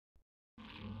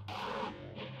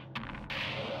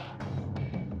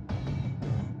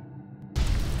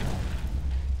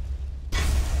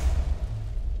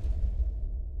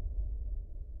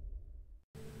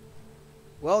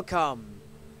Welcome,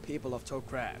 people of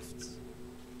Towcraft.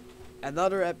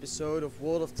 Another episode of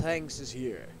World of Tanks is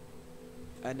here.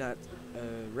 And not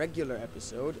a regular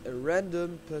episode, a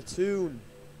random platoon.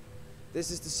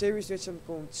 This is the series which I'm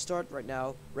going to start right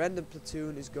now. Random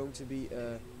Platoon is going to be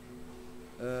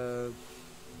a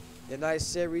nice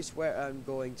series where I'm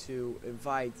going to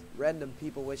invite random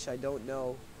people which I don't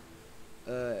know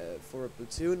for a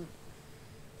platoon.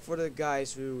 For the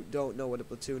guys who don't know what a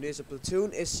platoon is a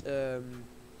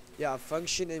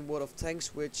function in World of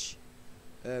Tanks which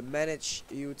manage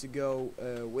you to go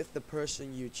with the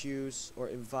person you choose or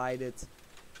invited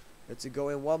to go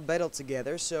in one battle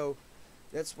together. So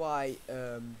that's why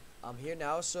I'm here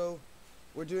now. So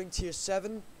we're doing tier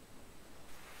 7.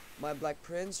 My Black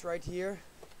Prince right here.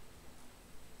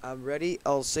 I'm ready.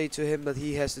 I'll say to him that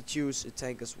he has to choose a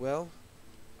tank as well.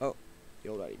 Oh, he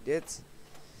already did.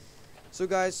 So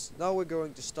guys, now we're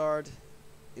going to start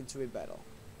into a battle.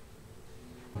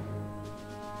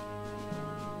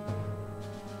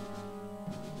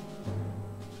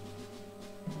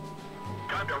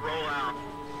 Time to roll out.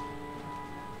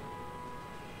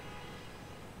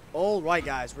 Alright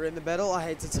guys, we're in the battle. I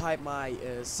had to type my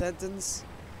sentence,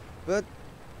 but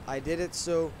I did it,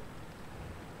 so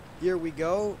here we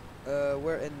go.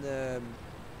 We're in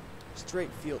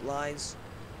straight field lines.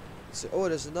 So, oh,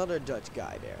 there's another Dutch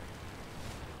guy there.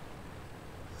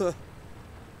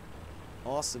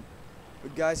 Awesome.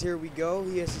 But guys, here we go.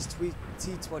 He has his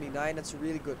T29. That's a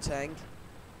really good tank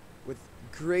with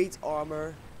great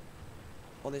armor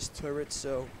on his turret,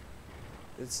 so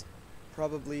it's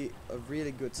probably a really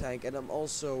good tank. And I'm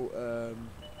also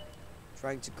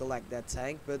trying to collect that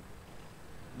tank, but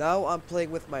now I'm playing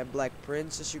with my Black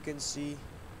Prince. As you can see,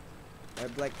 my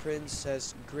Black Prince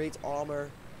has great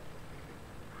armor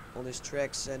on his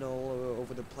tracks and all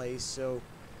over the place, so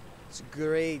it's a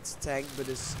great tank, but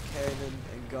his cannon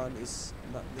and gun is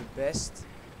not the best.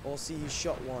 Also, he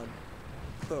shot one.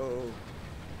 Oh,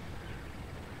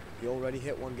 he already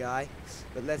hit one guy,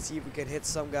 but let's see if we can hit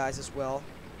some guys as well.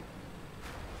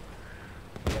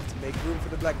 We have to make room for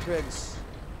the Black Prince.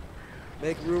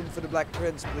 Make room for the Black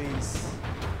Prince, please.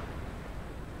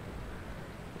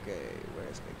 Okay,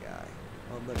 where's the guy?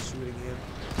 Oh, I'm not shooting him.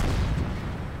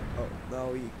 Oh,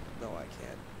 no, I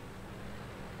can't.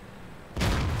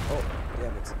 Oh,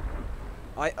 damn it.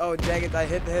 Oh, dang it, I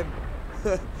hit him.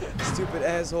 Stupid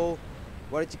asshole.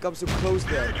 Why did you come so close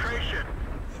there?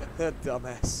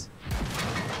 Dumbass.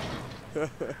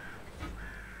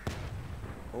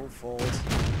 Own fault.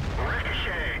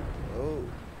 Ricochet. Oh.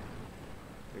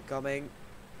 They're coming.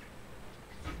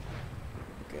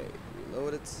 Okay,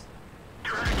 reload it.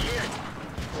 Track hit.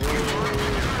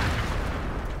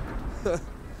 Oh.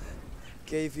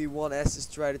 KV1S has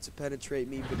tried to penetrate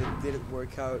me, but it didn't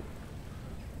work out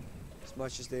as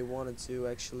much as they wanted to,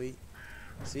 actually.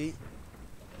 See?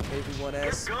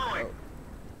 KV1S. Oh.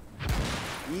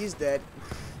 He's dead.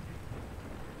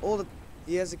 Oh,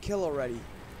 he has a kill already.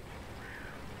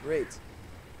 Great.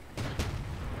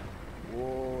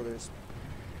 Whoa, there's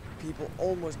people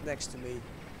almost next to me.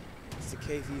 It's the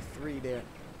KV3 there.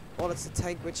 Oh, that's the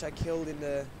tank which I killed in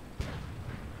the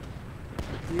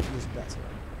previous battle.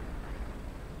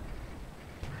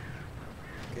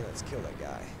 Okay, let's kill that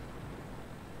guy.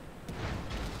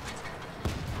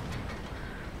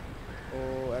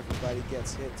 Oh, everybody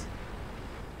gets hit.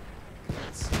 Okay,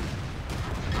 let's see.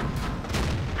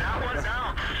 That one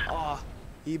bounced. Oh,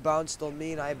 he bounced on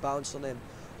me and I bounced on him.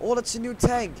 Oh, that's a new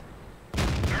tank.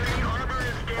 Enemy armor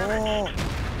is damaged.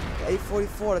 Oh, the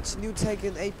 844. That's a new tank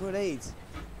in 8.8.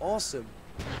 Awesome.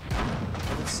 I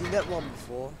haven't seen that one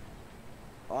before.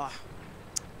 Ah,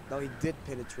 now he did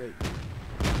penetrate me.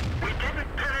 We didn't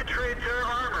penetrate their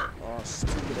armor. Oh,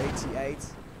 stupid 88.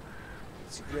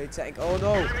 It's a great tank. Oh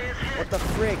no! Enemy is hit. What the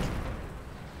frick?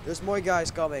 There's more guys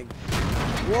coming.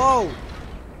 Whoa!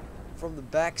 From the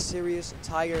back, serious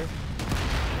tiger.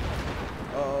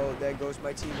 Oh, there goes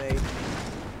my teammate.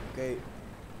 Okay.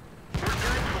 We're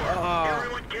done for.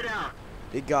 Everyone get out.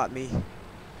 They got me.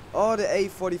 Oh, the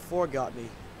A44 got me.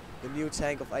 The new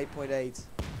tank of 8.8.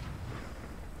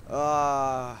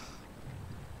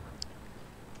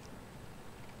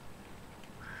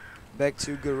 Back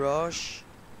to garage.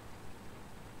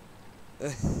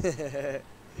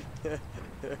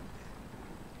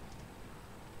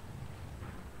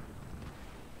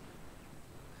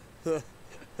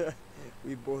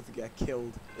 We both got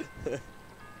killed. Okay,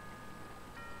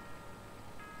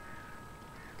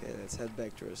 let's head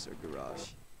back to our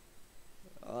garage.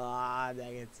 Ah,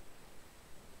 dang it.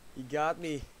 He got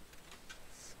me.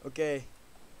 Okay.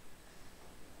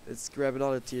 Let's grab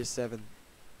another tier 7.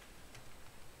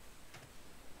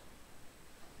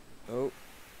 Oh.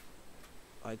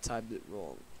 I typed it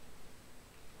wrong.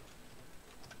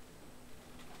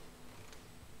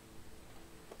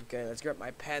 Okay, let's grab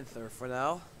my Panther for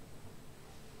now.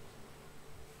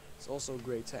 It's also a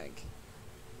great tank.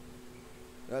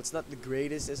 Now, it's not the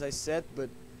greatest, as I said, but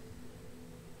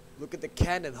look at the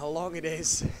cannon, how long it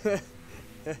is.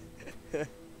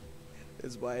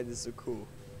 That's why it is so cool.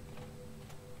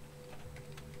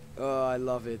 Oh, I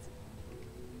love it.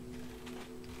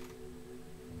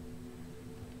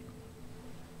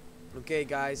 Okay,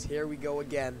 guys, here we go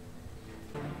again.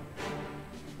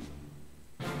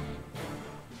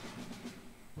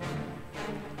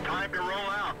 Time to roll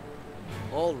out.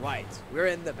 Alright, we're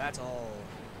in the battle.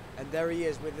 And there he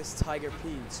is with his Tiger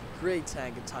P. It's a great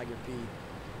tank, a Tiger P.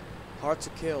 Hard to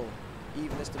kill,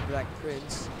 even as the Black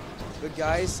Prince. But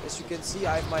guys, as you can see,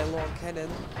 I have my long cannon.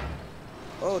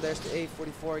 Oh, there's the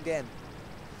A44 again.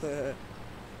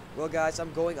 Well guys,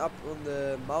 I'm going up on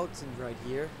the mountain right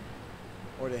here.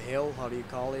 Or the hill, how do you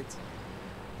call it?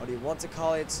 How do you want to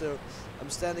call it? So, I'm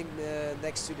standing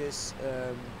next to this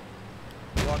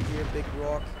rock here, big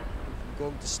rock. I'm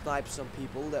going to snipe some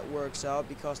people. That works out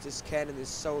because this cannon is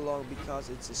so long because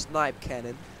it's a snipe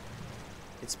cannon.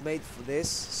 It's made for this,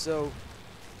 so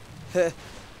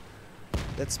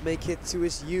let's make it to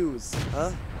his use,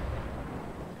 huh?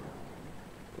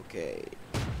 Okay,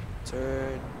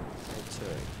 turn and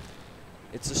turn.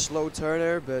 It's a slow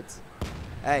turner, but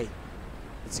hey,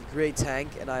 it's a great tank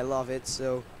and I love it.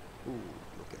 So, ooh,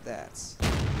 look at that.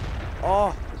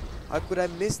 Oh, how could I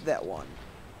miss that one?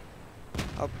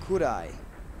 How could I?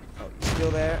 Oh, you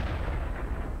still there?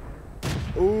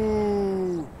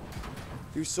 Ooh.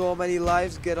 You saw how many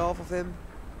lives get off of him?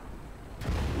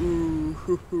 Ooh,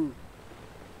 hoo, hoo.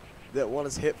 That one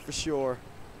is hit for sure.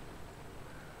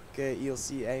 Okay,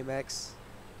 ELC AMAX.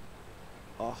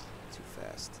 Oh, too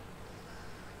fast.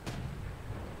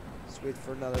 Let's wait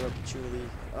for another opportunity.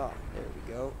 Oh, there we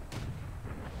go.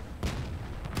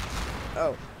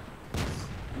 Oh,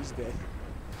 he's dead.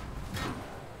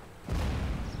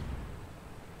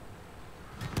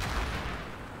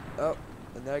 Oh,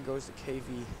 and there goes the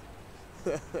KV.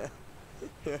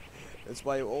 That's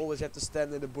why you always have to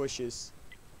stand in the bushes.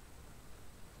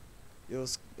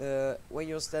 When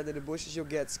you'll stand in the bushes, you'll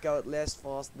get scouted less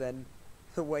fast than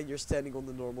when you're standing on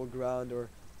the normal ground or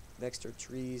next to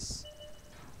trees.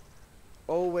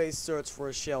 Always search for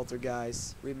a shelter,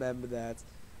 guys. Remember that.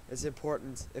 It's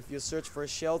important. If you search for a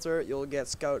shelter, you'll get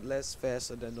scouted less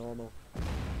faster than normal.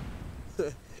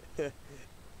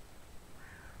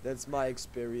 That's my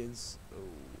experience. Oh,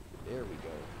 there we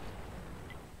go.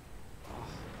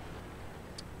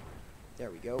 There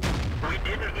we go. We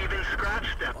didn't even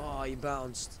scratch them. Oh, he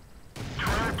bounced.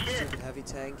 Track hit. Stupid heavy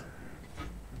tank.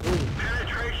 Boom.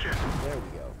 Penetration. There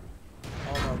we go.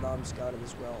 Oh no, now I'm scouted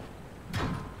as well.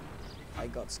 I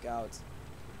got scout.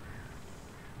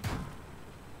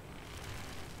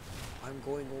 I'm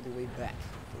going all the way back.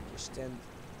 And just stand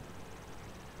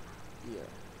here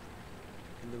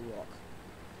in the rock.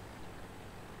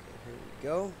 Okay, here we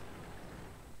go.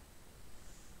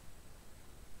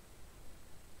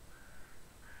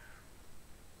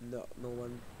 No, no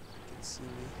one can see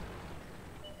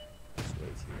me. Just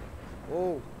wait here.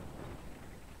 Oh!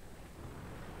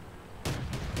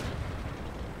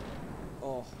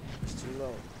 Oh, it's too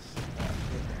low.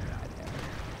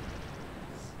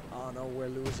 Oh no, we're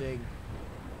losing.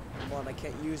 Come on, I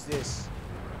can't use this.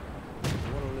 I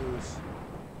wanna lose.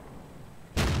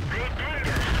 They did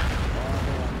it. Oh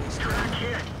no, I missed Track it.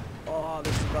 hit. Oh,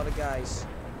 there's a lot of guys.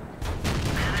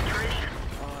 Penetration.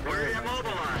 Oh no. We're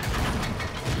immobilized.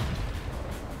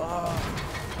 Oh,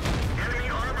 Enemy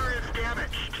armor is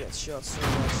damaged. get shot so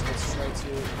much. Let's try to.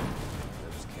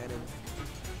 There's cannon.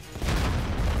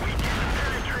 We didn't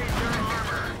penetrate their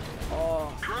armor.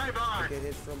 Oh, Drive on. get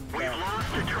hit from We've back.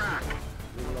 lost the track.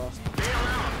 We lost. Bail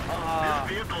out. Ah,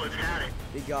 This vehicle has had it.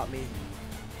 he got me.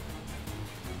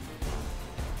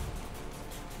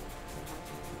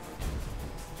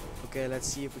 Okay, let's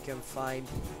see if we can find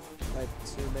my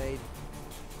teammate.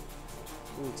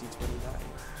 Ooh, T29.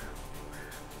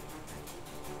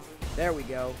 There we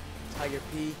go. Tiger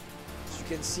P. As you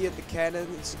can see at the cannon,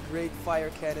 it's a great fire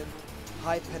cannon.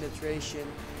 High penetration.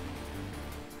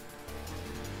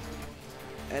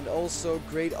 And also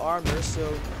great armor,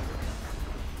 so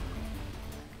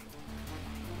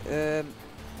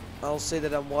I'll say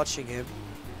that I'm watching him.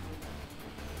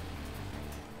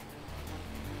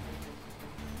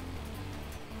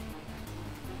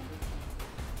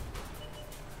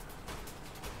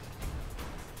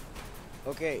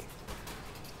 Okay.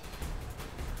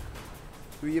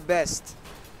 Do your best.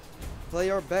 Play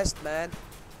your best, man.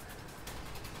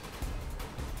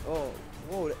 Oh,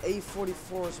 Whoa, the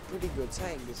A44 is a pretty good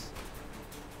tank.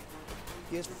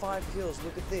 He has 5 kills.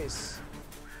 Look at this.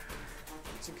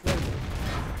 It's incredible.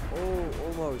 Oh,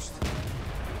 almost.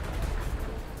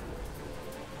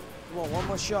 Come on, one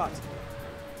more shot.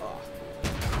 Oh.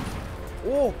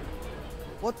 Oh!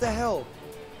 What the hell?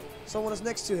 Someone is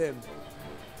next to him.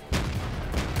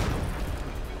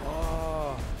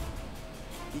 Oh.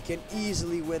 He can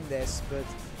easily win this, but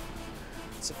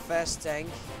it's a fast tank.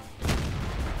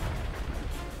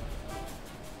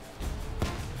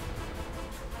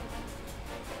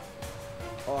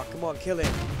 Oh, come on, kill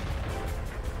him.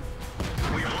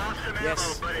 We lost some ammo,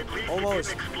 Yes. but at least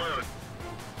Almost. it didn't explode.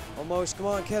 Almost, come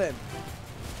on, kill him.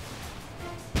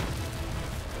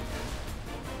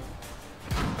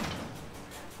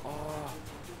 Oh,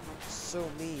 so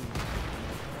mean.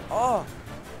 Oh!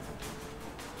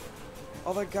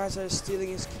 Other guys are stealing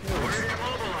his kills. We're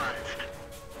immobilized.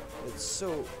 It's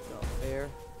so not fair.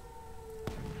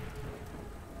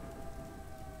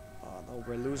 Oh no,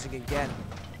 we're losing again.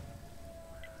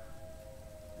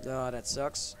 No, that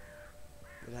sucks.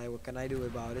 But hey, what can I do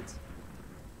about it?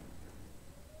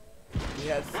 We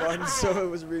had fun, so it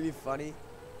was really funny.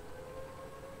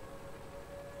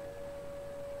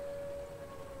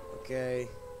 Okay.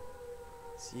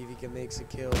 See if he can make some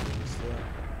kills.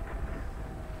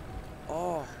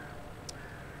 Oh.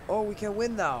 Oh, we can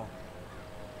win now.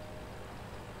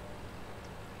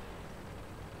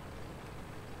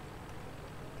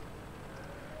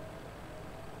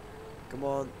 Come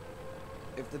on.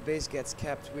 If the base gets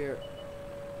capped, we're...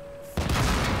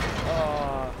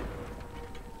 Oh.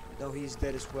 No, he's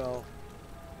dead as well.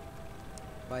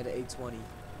 By the A20.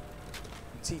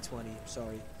 T20,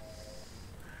 sorry.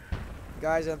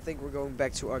 Guys, I think we're going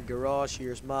back to our garage.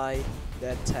 Here's my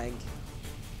dead tank.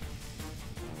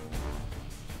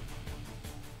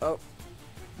 Oh.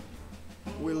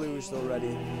 We lost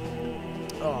already.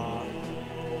 Aw.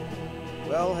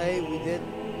 Well, hey, we did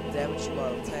damage a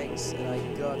lot of tanks, and I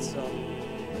got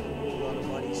a lot of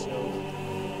money, so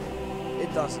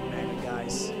it doesn't matter,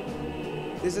 guys.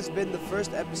 This has been the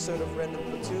first episode of Random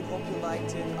Platoon. Hope you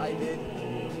liked it. I did.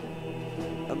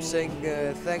 I'm saying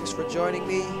thanks for joining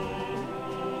me.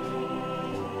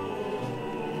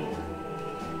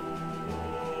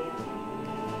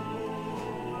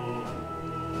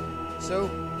 So,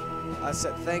 I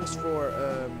said thanks for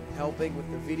helping with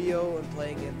the video and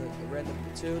playing in the Random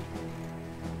Platoon.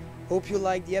 Hope you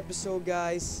liked the episode,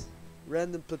 guys.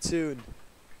 Random Platoon.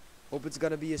 Hope it's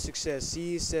gonna be a success.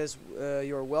 See, says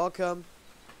you're welcome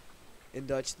in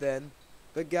Dutch then.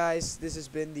 But guys, this has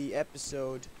been the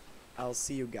episode. I'll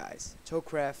see you guys.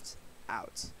 Toecraft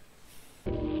out.